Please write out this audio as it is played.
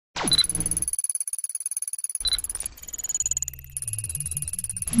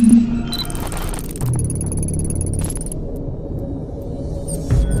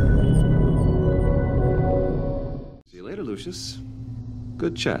Lucius.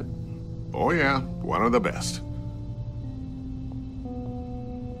 Good chat. Oh yeah, one of the best.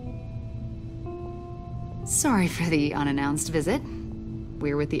 Sorry for the unannounced visit.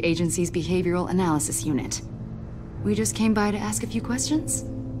 We're with the agency's behavioral analysis unit. We just came by to ask a few questions.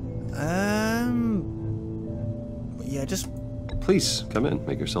 Yeah, just... Please, come in.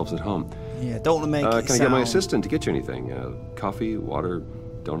 Make yourselves at home. Yeah, don't want to make it Can I get my assistant to get you anything? Coffee, water,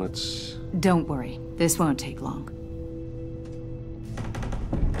 donuts? Don't worry. This won't take long.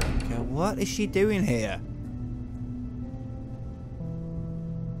 Okay, what is she doing here?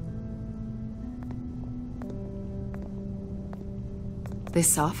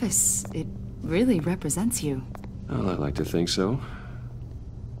 This office, it really represents you. Well, I'd like to think so.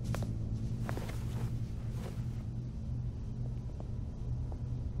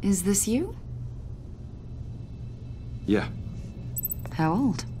 Is this you? Yeah. How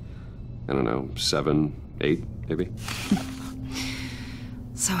old? I don't know, 7, 8, maybe?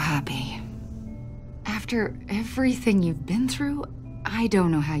 So happy. After everything you've been through, I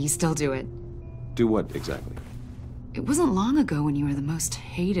don't know how you still do it. Do what exactly? It wasn't long ago when you were the most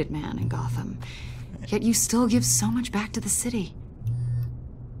hated man in Gotham. Yet you still give so much back to the city.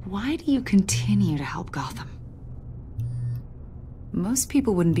 Why do you continue to help Gotham? Most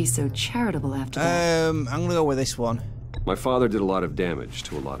people wouldn't be so charitable after that. I'm gonna go with this one. My father did a lot of damage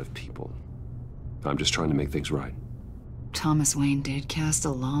to a lot of people. I'm just trying to make things right. Thomas Wayne did cast a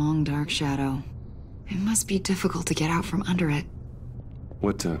long, dark shadow. It must be difficult to get out from under it.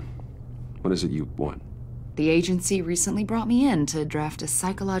 What is it you want? The agency recently brought me in to draft a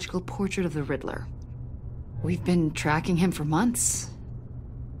psychological portrait of the Riddler. We've been tracking him for months,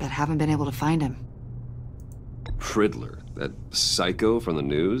 but haven't been able to find him. Riddler? That psycho from the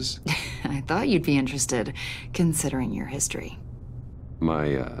news? I thought you'd be interested, considering your history.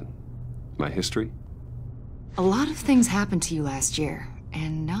 My history? A lot of things happened to you last year,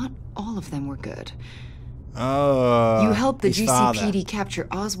 and not all of them were good. Oh, you helped the his GCPD father. capture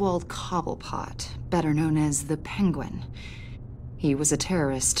Oswald Cobblepot, better known as the Penguin. He was a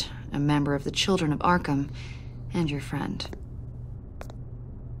terrorist, a member of the Children of Arkham, and your friend.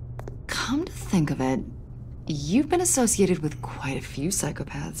 Come to think of it, you've been associated with quite a few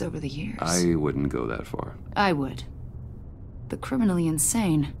psychopaths over the years. I wouldn't go that far. I would. The criminally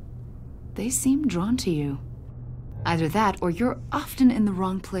insane. They seem drawn to you. Either that, or you're often in the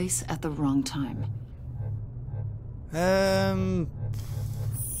wrong place at the wrong time. Damn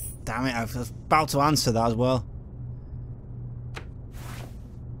it, I was about to answer that as well.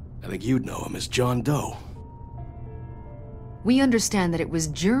 I think you'd know him as John Doe. We understand that it was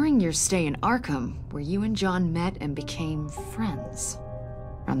during your stay in Arkham where you and John met and became friends.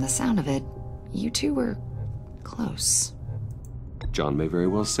 From the sound of it, you two were close. John may very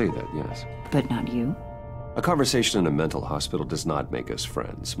well say that, yes. But not you. A conversation in a mental hospital does not make us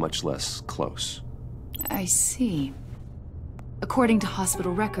friends, much less close. I see. According to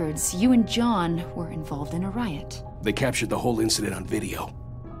hospital records, you and John were involved in a riot. They captured the whole incident on video.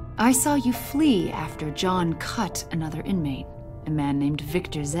 I saw you flee after John cut another inmate, a man named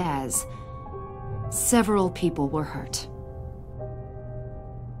Victor Zaz. Several people were hurt.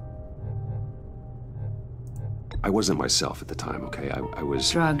 I wasn't myself at the time, okay? I was...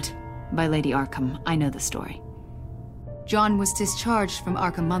 Drugged by Lady Arkham. I know the story. John was discharged from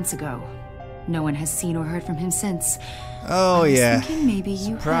Arkham months ago. No one has seen or heard from him since. Oh, yeah. I was thinking maybe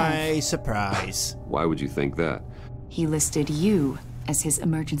you Surprise, surprise. Why would you think that? He listed you as his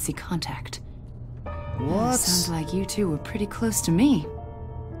emergency contact. What? Sounds like you two were pretty close to me.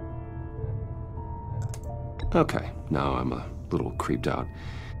 Okay, now I'm a little creeped out.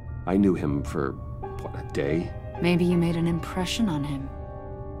 I knew him for, what, a day? Maybe you made an impression on him.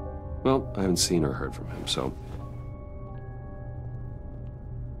 Well, I haven't seen or heard from him, so...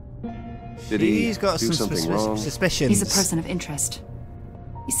 Did he He's got do some something wrong? suspicions. He's a person of interest.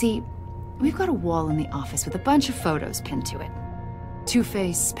 You see, we've got a wall in the office with a bunch of photos pinned to it.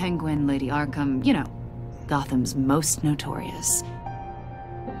 Two-Face, Penguin, Lady Arkham, you know, Gotham's most notorious.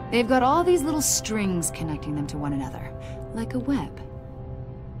 They've got all these little strings connecting them to one another, like a web.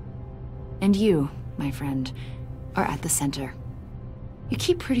 And you, my friend, are at the center. You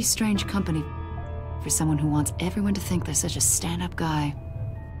keep pretty strange company for someone who wants everyone to think they're such a stand-up guy.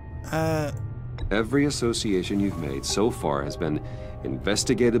 Every association you've made so far has been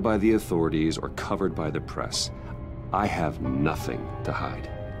investigated by the authorities or covered by the press. I have nothing to hide.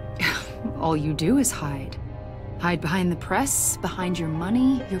 All you do is hide. Hide behind the press, behind your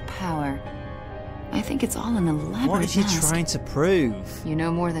money, your power. I think it's all an elaborate What is he mask. trying to prove? You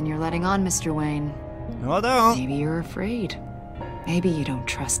know more than you're letting on, Mr. Wayne. No, I don't. Maybe you're afraid. Maybe you don't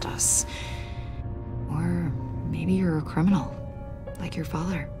trust us. Or maybe Maybe you're a criminal, like your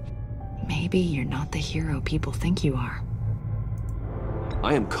father. Maybe you're not the hero people think you are.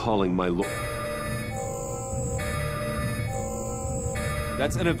 I am calling my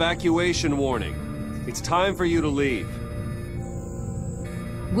That's an evacuation warning. It's time for you to leave.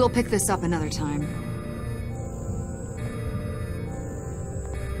 We'll pick this up another time.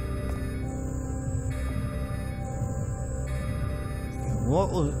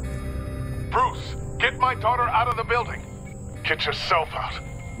 What was... Bruce, get my daughter out of the building. Get yourself out.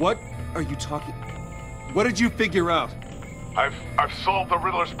 What are you talking... What did you figure out? I've solved the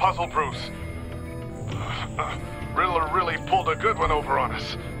Riddler's puzzle, Bruce. Riddler really pulled a good one over on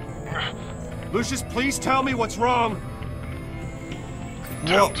us. Lucius, please tell me what's wrong.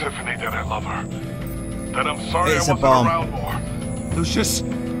 Tell Tiffany that I love her. That I'm sorry I It's a wasn't bomb. around more. Lucius!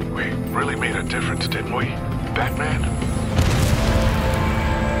 We really made a difference, didn't we, Batman?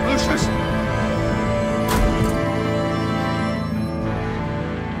 Lucius!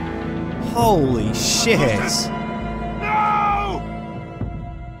 Holy shit! No!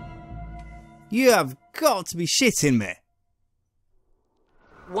 You have got to be shitting me.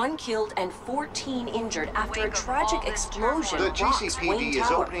 1 killed and 14 injured after a tragic explosion The rocks GCPD Wayne is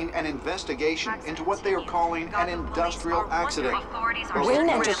Tower. opening an investigation into what they are calling an industrial accident. Wayne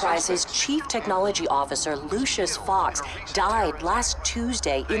Enterprises Chief Technology Officer Lucius Fox died last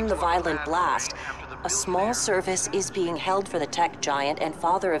Tuesday in the violent blast. A small service is being held for the tech giant and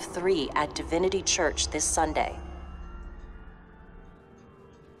father of 3 at Divinity Church this Sunday.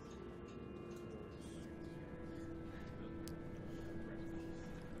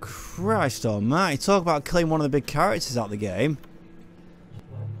 Christ almighty, talk about killing one of the big characters out of the game.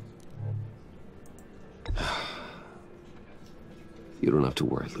 You don't have to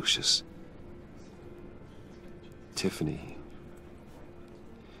worry, Lucius. Tiffany,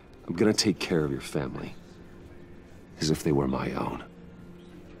 I'm gonna take care of your family. As if they were my own.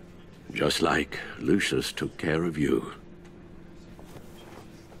 Just like Lucius took care of you.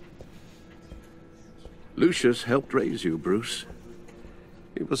 Lucius helped raise you, Bruce.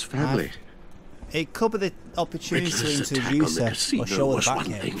 It was family. It could be the opportunity to Riddler's attack introduce on the her casino or show her was the one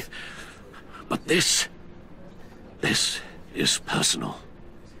Batcave. thing. But this is personal.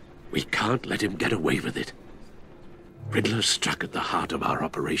 We can't let him get away with it. Riddler struck at the heart of our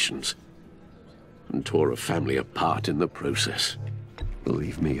operations and tore a family apart in the process.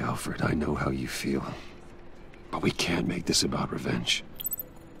 Believe me, Alfred, I know how you feel. But we can't make this about revenge.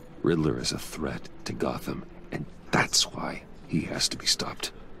 Riddler is a threat to Gotham, and that's why he has to be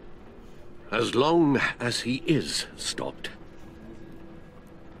stopped. As long as he is stopped.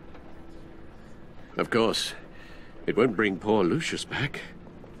 Of course, it won't bring poor Lucius back.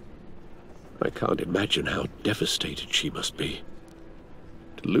 I can't imagine how devastated she must be.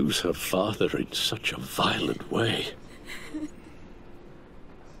 To lose her father in such a violent way.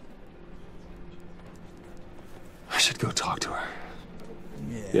 I should go talk to her.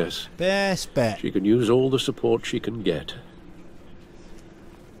 Yeah. Yes, Best bet. she can use all the support she can get.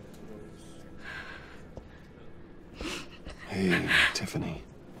 Hey, Tiffany.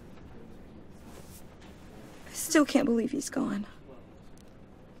 I still can't believe he's gone.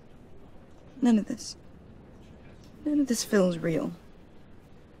 None of this feels real.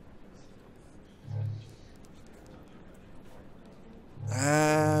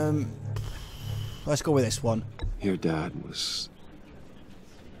 Let's go with this one. Your dad was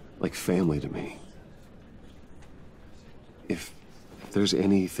like family to me. If there's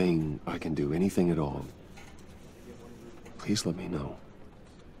anything I can do, anything at all, please let me know.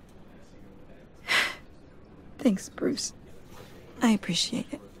 Thanks, Bruce. I appreciate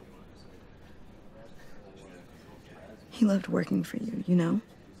it. He loved working for you, you know?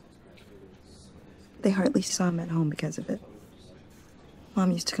 They hardly saw him at home because of it.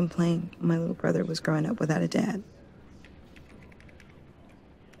 Mom used to complain my little brother was growing up without a dad.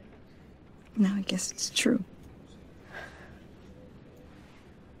 Now I guess it's true.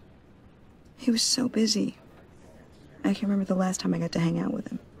 He was so busy. I can remember the last time I got to hang out with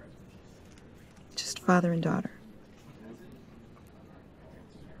him. Just father and daughter.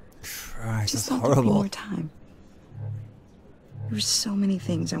 Christ, Just that's thought there'd be horrible. more time. There were so many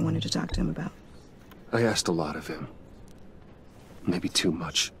things I wanted to talk to him about. I asked a lot of him. Maybe too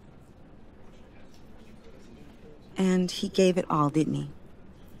much. And he gave it all, didn't he?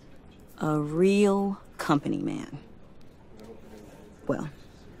 A real company man. Well,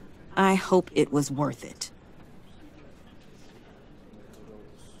 I hope it was worth it.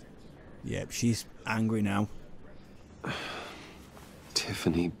 Yep, she's angry now.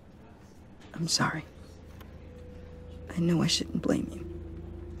 Tiffany, I'm sorry. I know I shouldn't blame you.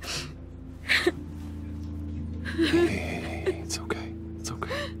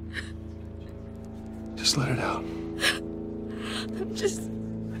 Just let it out. I'm just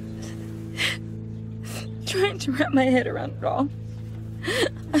trying to wrap my head around it all.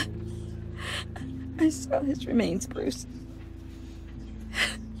 I saw his remains, Bruce.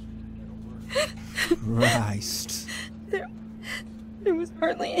 Christ. There was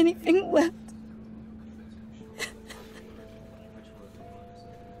hardly anything left.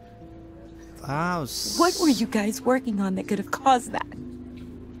 What were you guys working on that could have caused that?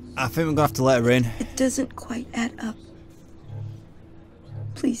 I think we're gonna have to let her in. It doesn't quite add up.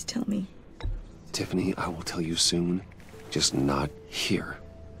 Please tell me. Tiffany, I will tell you soon. Just not here.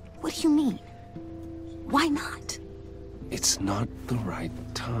 What do you mean? Why not? It's not the right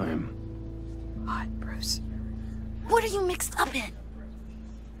time. What, Bruce? What are you mixed up in?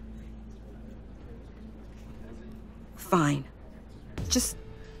 Fine. Just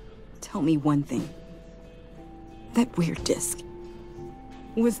tell me one thing. That weird disc.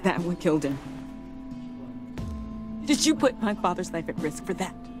 Was that what killed him? Did you put my father's life at risk for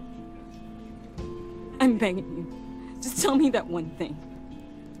that? I'm begging you. Just tell me that one thing.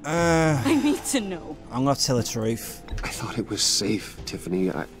 I need to know. I'm gonna tell the truth. I thought it was safe,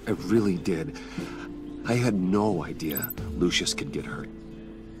 Tiffany. I really did. I had no idea Lucius could get hurt.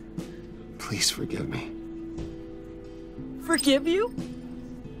 Please forgive me. Forgive you?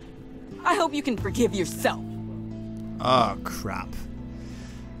 I hope you can forgive yourself. Oh, crap.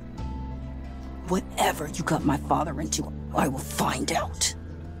 Whatever you got my father into, I will find out.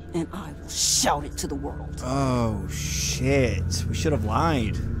 And I will shout it to the world. Oh, shit. We should have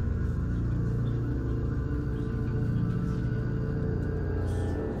lied.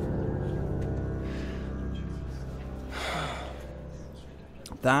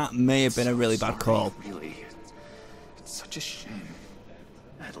 That may have been a really bad call. Really. It's such a shame.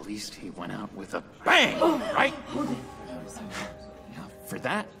 At least he went out with a bang, right? Now, for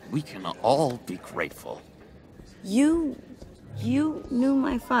that, we can all be grateful. You knew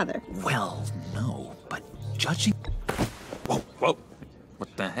my father. Well, no, but judging... Whoa.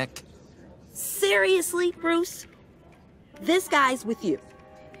 What the heck? Seriously, Bruce? This guy's with you.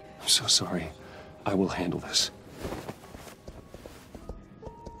 I'm so sorry. I will handle this.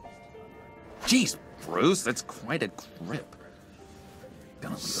 Jeez, Bruce, that's quite a grip.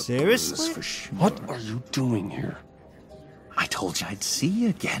 Gonna leave a Seriously? bruise for sure. What are you doing here? I told you I'd see you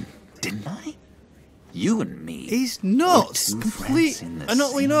again, didn't I? You and me. He's nuts. Complete and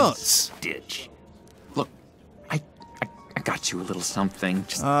utterly nuts. Ditch. Look, I got you a little something.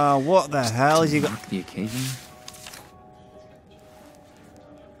 Just what the hell is he got? mark the occasion.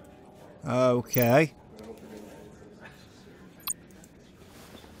 Okay.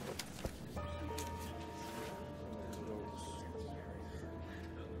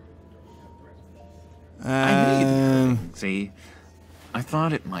 See, I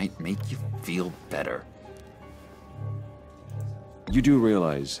thought it might make you feel better. You do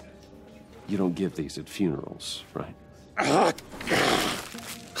realize you don't give these at funerals, right? Of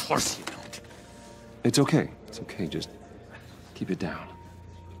course you don't. It's okay. It's okay. Just keep it down.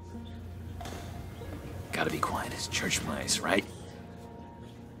 Gotta be quiet as church mice, right?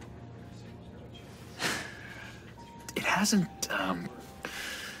 It hasn't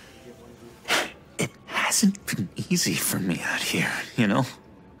been easy for me out here, you know?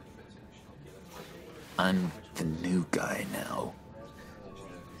 I'm the new guy now.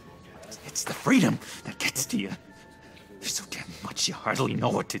 It's the freedom that gets to you. There's so damn much you hardly know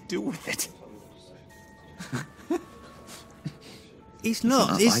what to do with it. He's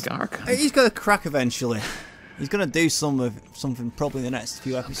not. Like our kind. He's got a crack eventually. He's gonna do something probably in the next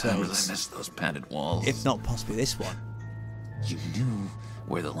few Sometimes I episodes. miss those padded walls. If not possibly this one. You knew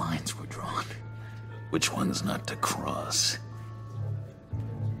where the lines were drawn. Which ones not to cross.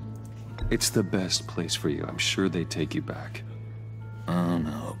 It's the best place for you. I'm sure they take you back. Oh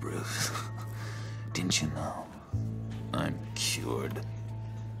no, Bruce. Didn't you know? I'm cured.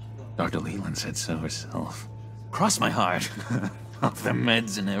 Dr. Leland said so herself. Cross my heart. Off the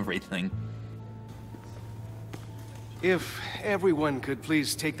meds and everything. If everyone could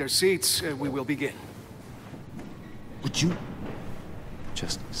please take their seats, we will begin. Would you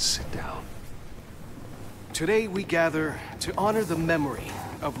just sit down? Today we gather to honor the memory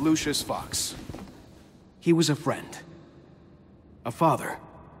of Lucius Fox. He was a friend, a father,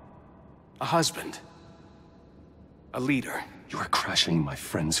 a husband, a leader. You are crashing my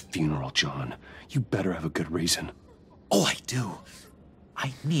friend's funeral, John. You better have a good reason. Oh, I do.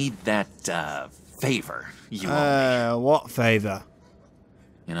 I need that, favor you owe me. What favor?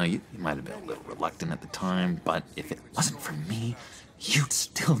 You know, you might have been a little reluctant at the time, but if it wasn't for me, you'd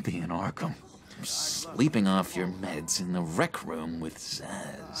still be in Arkham. Sleeping off your meds in the rec room with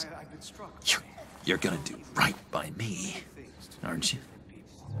Zaz. You're gonna do right by me, aren't you?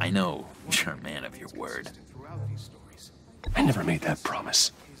 I know you're a man of your word. I never made that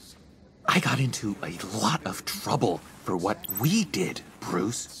promise. I got into a lot of trouble for what we did,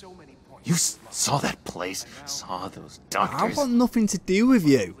 Bruce. You saw that place, saw those doctors. I want nothing to do with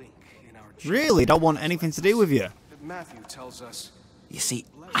you. Really, don't want anything to do with you. Matthew tells us. You see,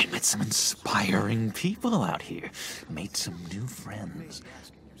 I met some inspiring people out here. Made some new friends.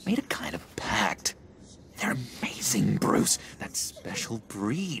 Made a kind of pact. They're amazing, Bruce. That special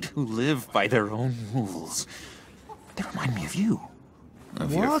breed who live by their own rules. They remind me of you.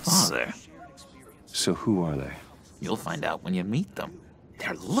 Of your father. So who are they? You'll find out when you meet them.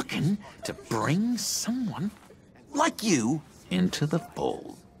 They're looking to bring someone like you into the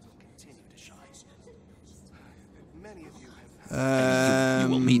fold. You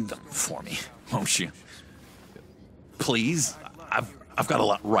will meet them for me, won't you? Please? I've got a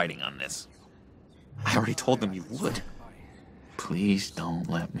lot writing on this. I already told them you would. Please don't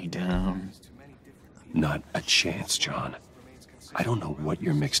let me down. Not a chance, John. I don't know what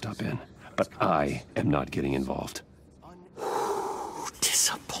you're mixed up in, but I am not getting involved.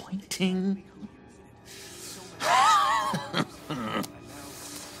 Disappointing.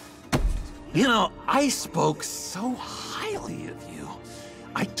 You know, I spoke so highly of you.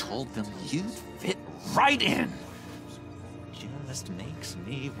 I told them you'd fit right in. Just makes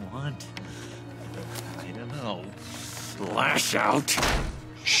me want, I don't know, lash out.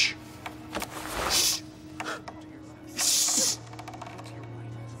 Shh. Shh. Shh.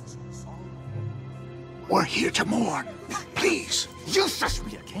 We're here to mourn. Please. You shush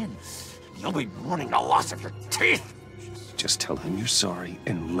me again. You'll be mourning the loss of your teeth. Just tell him you're sorry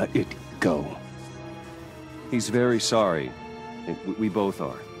and let it go. He's very sorry. We both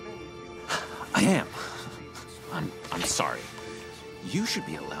are. I am. I'm sorry. You should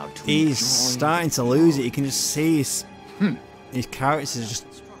be allowed to. He's starting to lose it. You can just see his character's just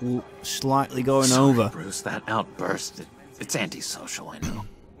slightly going over. Bruce, that outburst, it's antisocial, I know.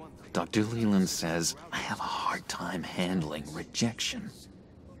 Dr. Leland says I have a hard time handling rejection.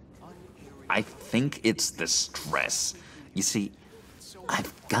 I think it's the stress. You see,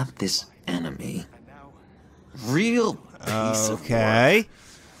 I've got this enemy. Real piece of work.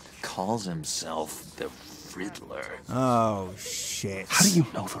 Calls himself the Riddler. Oh, shit. How do you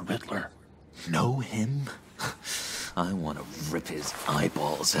know the Riddler? Know him? I want to rip his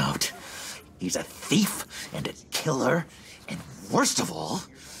eyeballs out. He's a thief and a killer, and worst of all,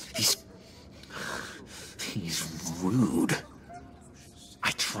 he's rude.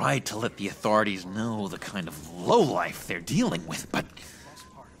 I tried to let the authorities know the kind of lowlife they're dealing with, but...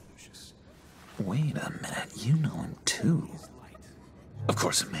 Wait a minute, you know him too. Of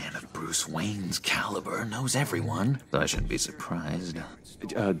course, a man of Bruce Wayne's caliber knows everyone, so I shouldn't be surprised.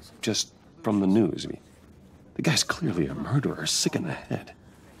 Just from the news. I mean, the guy's clearly a murderer, sick in the head.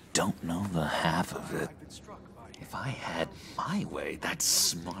 Don't know the half of it. If I had my way, that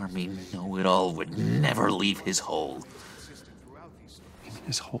smarmy know-it-all would never leave his hole. You mean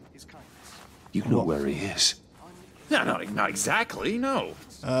his hole? You know where he is. No, not exactly, no.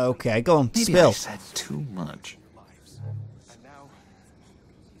 Okay, go on, Maybe spill. I said too much.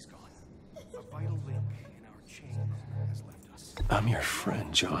 I'm your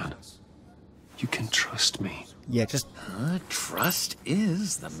friend, John. You can trust me. Yeah, just... Trust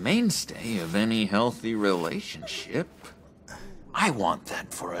is the mainstay of any healthy relationship. I want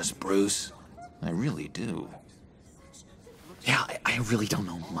that for us, Bruce. I really do. Yeah, I really don't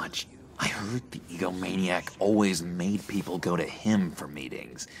know much. I heard the egomaniac always made people go to him for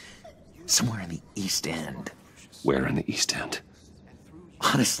meetings. Somewhere in the East End. Where in the East End?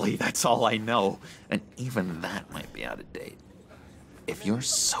 Honestly, that's all I know. And even that might be out of date. If you're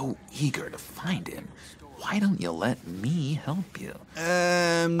so eager to find him, why don't you let me help you?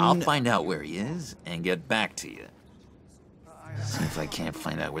 I'll find out where he is and get back to you. See if I can't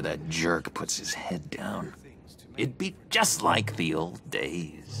find out where that jerk puts his head down. It'd be just like the old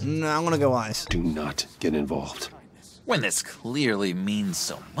days. No, I'm gonna go eyes. Do not get involved. When this clearly means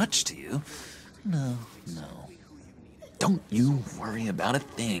so much to you, no. Don't you worry about a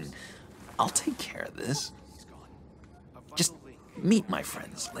thing. I'll take care of this. Just meet my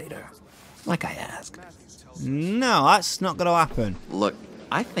friends later, like I asked. No, that's not gonna happen. Look,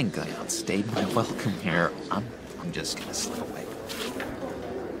 I think I outstayed my welcome here. I'm just gonna slip away.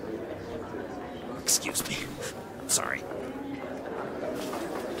 Excuse me. Sorry.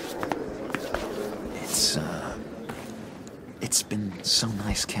 It's been so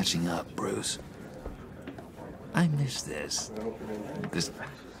nice catching up, Bruce. I miss this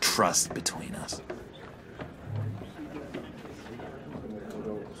trust between us.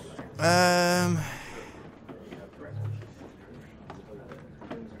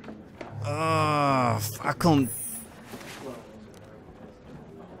 I can't.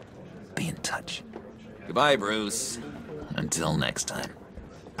 Be in touch. Goodbye, Bruce. Until next time.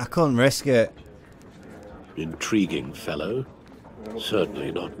 I couldn't risk it. Intriguing fellow.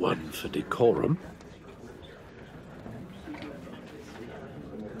 Certainly not one for decorum.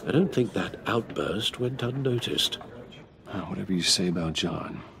 I don't think that outburst went unnoticed. Whatever you say about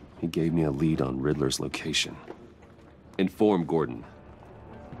John, he gave me a lead on Riddler's location. Inform Gordon.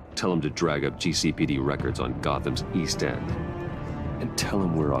 Tell him to drag up GCPD records on Gotham's East End. And tell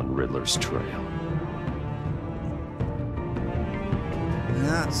him we're on Riddler's trail.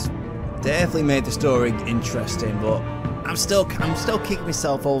 That's definitely made the story interesting, but I'm still kicking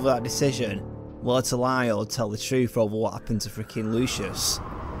myself over that decision. Whether to lie or tell the truth over what happened to freaking Lucius.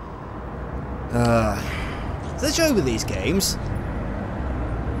 The joy with these games.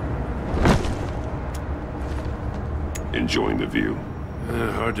 Enjoying the view.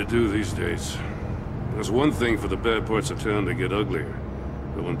 Hard to do these days. There's one thing for the bad parts of town to get uglier,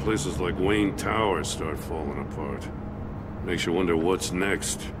 but when places like Wayne Tower start falling apart, makes you wonder what's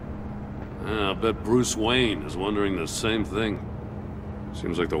next. I'll bet Bruce Wayne is wondering the same thing.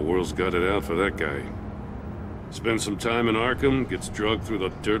 Seems like the world's got it out for that guy. Spends some time in Arkham, gets drugged through the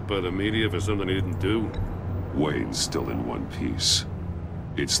dirt by the media for something he didn't do. Wayne's still in one piece.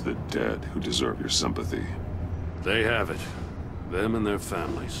 It's the dead who deserve your sympathy. They have it. Them and their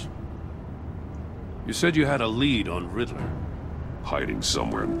families. You said you had a lead on Riddler. Hiding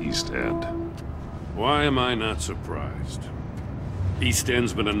somewhere in the East End. Why am I not surprised? East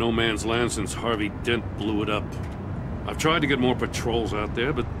End's been a no-man's land since Harvey Dent blew it up. I've tried to get more patrols out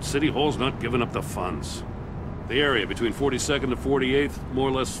there, but City Hall's not giving up the funds. The area between 42nd and 48th, more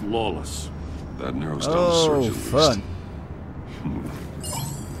or less lawless. That narrows down the search at least. Fun.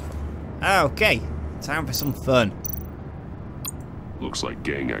 Okay, time for some fun. Looks like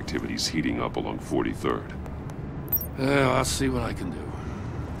gang activity's heating up along 43rd. I'll see what I can do.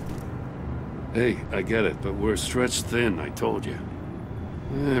 Hey, I get it, but we're stretched thin, I told you.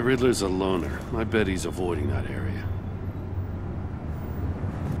 Riddler's a loner. I bet he's avoiding that area.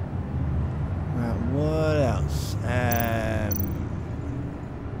 What else?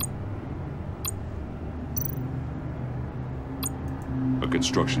 A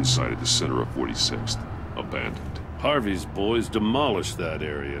construction site at the center of 46th. Abandoned. Harvey's boys demolished that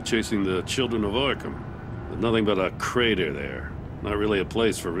area, chasing the children of Arkham. There's nothing but a crater there. Not really a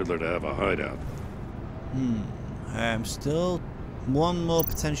place for Riddler to have a hideout. Still one more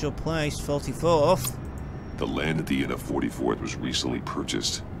potential place, 44th. The land at the end of 44th was recently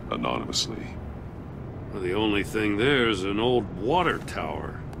purchased anonymously. Well, the only thing there is an old water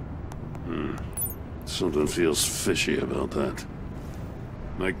tower. Something feels fishy about that.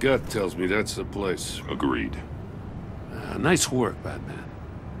 My gut tells me that's the place. Agreed. Nice work, Batman.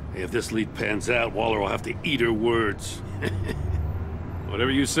 Hey, if this lead pans out, Waller will have to eat her words.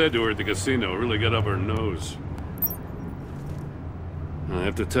 Whatever you said to her at the casino really got up her nose. I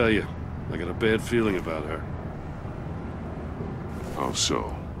have to tell you, I got a bad feeling about her. How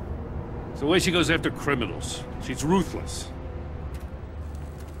so? It's the way she goes after criminals. She's ruthless.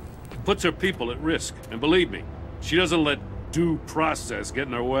 Puts her people at risk, and believe me, she doesn't let due process get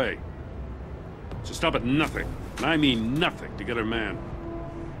in her way. She'll stop at nothing, and I mean nothing, to get her man.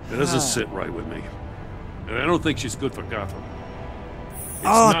 It doesn't sit right with me. And I don't think she's good for Gotham.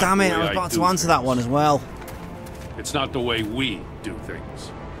 Oh, damn it, I was about to answer that one as well. It's not the way we do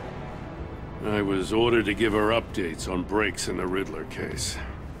things. I was ordered to give her updates on breaks in the Riddler case.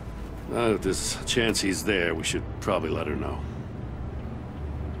 Now that there's a chance he's there, we should probably let her know.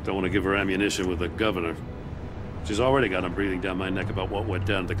 Don't want to give her ammunition with the governor. She's already got him breathing down my neck about what went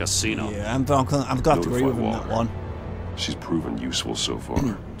down at the casino. Yeah, I've got to agree with him on that one. She's proven useful so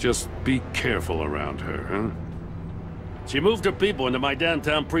far. Just be careful around her, huh? She moved her people into my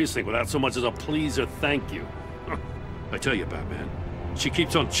downtown precinct without so much as a please or thank you. I tell you, Batman, she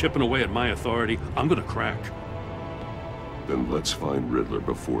keeps on chipping away at my authority, I'm gonna crack. Then let's find Riddler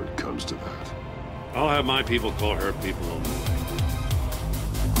before it comes to that. I'll have my people call her people.